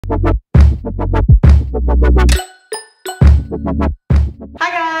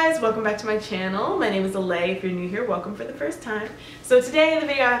welcome back to my channel. My name is Alay. If you're new here, welcome for the first time. So today the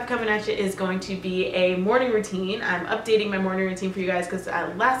video I have coming at you is going to be a morning routine. I'm updating my morning routine for you guys because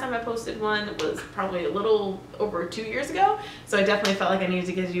last time I posted one was probably a little over 2 years ago. So I definitely felt like I needed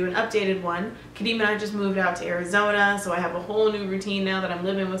to give you an updated one. Kadeem and I just moved out to Arizona, so I have a whole new routine now that I'm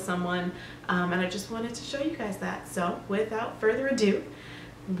living with someone. And I just wanted to show you guys that. So without further ado,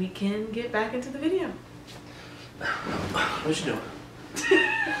 we can get back into the video. What you doing?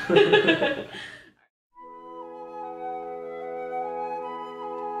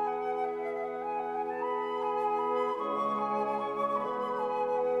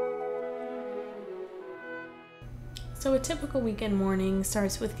 So a typical weekend morning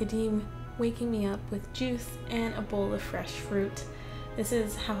starts with Kadeem waking me up with juice and a bowl of fresh fruit. This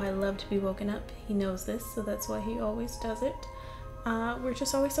is how I love to be woken up. He knows this, so that's why he always does it. We're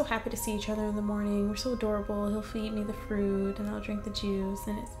just always so happy to see each other in the morning. We're so adorable. He'll feed me the fruit and I'll drink the juice,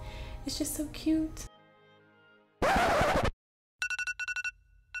 and it's just so cute.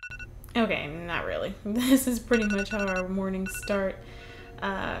 Okay, not really. This is pretty much how our mornings start.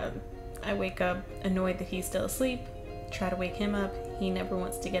 I wake up annoyed that he's still asleep, try to wake him up. He never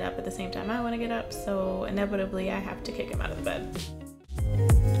wants to get up at the same time I want to get up, so inevitably I have to kick him out of the bed.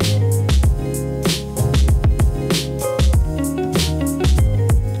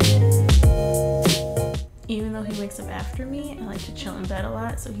 Even though he wakes up after me, I like to chill in bed a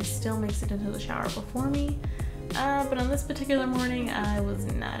lot, so he still makes it into the shower before me. But on this particular morning, I was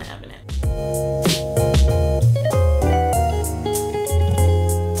not having it.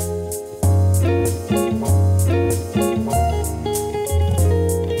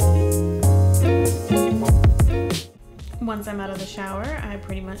 Once I'm out of the shower, I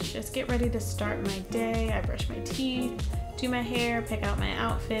pretty much just get ready to start my day. I brush my teeth, do my hair, pick out my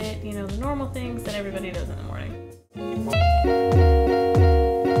outfit, you know, the normal things that everybody does in the morning.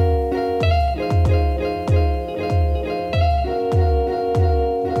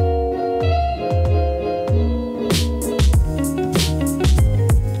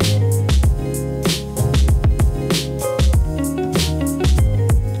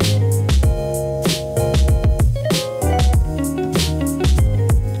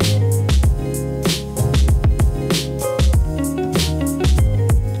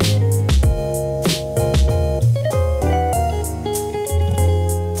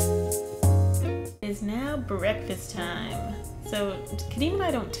 Breakfast time. So Kadeem and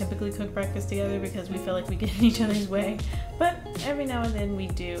I don't typically cook breakfast together because we feel like we get in each other's way, but every now and then we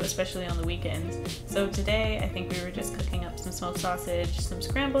do, especially on the weekends. So today I think we were just cooking up some smoked sausage, some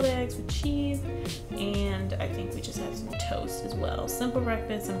scrambled eggs with cheese, and I think we just had some toast as well. Simple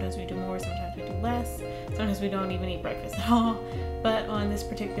breakfast. Sometimes we do more, sometimes we do less, sometimes we don't even eat breakfast at all, but on this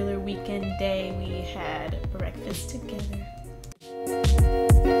particular weekend day we had breakfast together.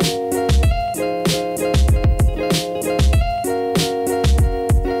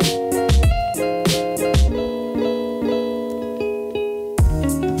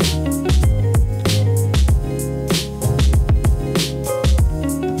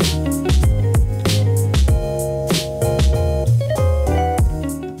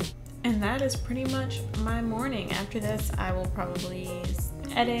 Pretty much my morning. After this, I will probably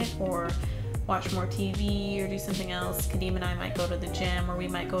edit or watch more TV or do something else. Kadeem and I might go to the gym or we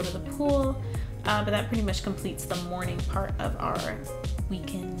might go to the pool, but that pretty much completes the morning part of our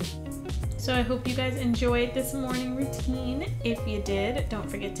weekend. So I hope you guys enjoyed this morning routine. If you did, don't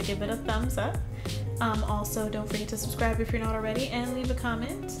forget to give it a thumbs up. Also, don't forget to subscribe if you're not already and leave a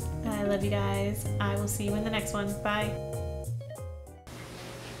comment. I love you guys. I will see you in the next one. Bye.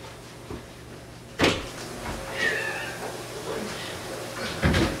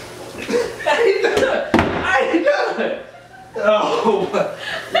 Oh,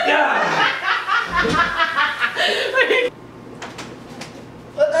 God.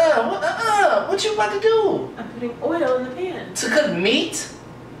 What you about to do? I'm putting oil in the pan. To cook meat?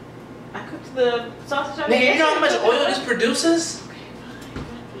 I cooked the sausage on the Nigga, you know how much oil this produces? Okay,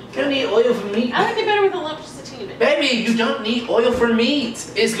 fine. You don't need oil for meat. I like it better with a lump, just a teeny bit. Baby, you don't need oil for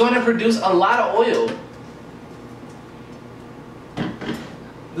meat. It's going to produce a lot of oil.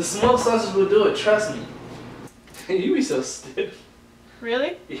 The smoked sausage will do it, trust me. You be so stiff.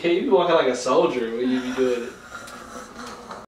 Really? Yeah, you be walking like a soldier when you be doing it.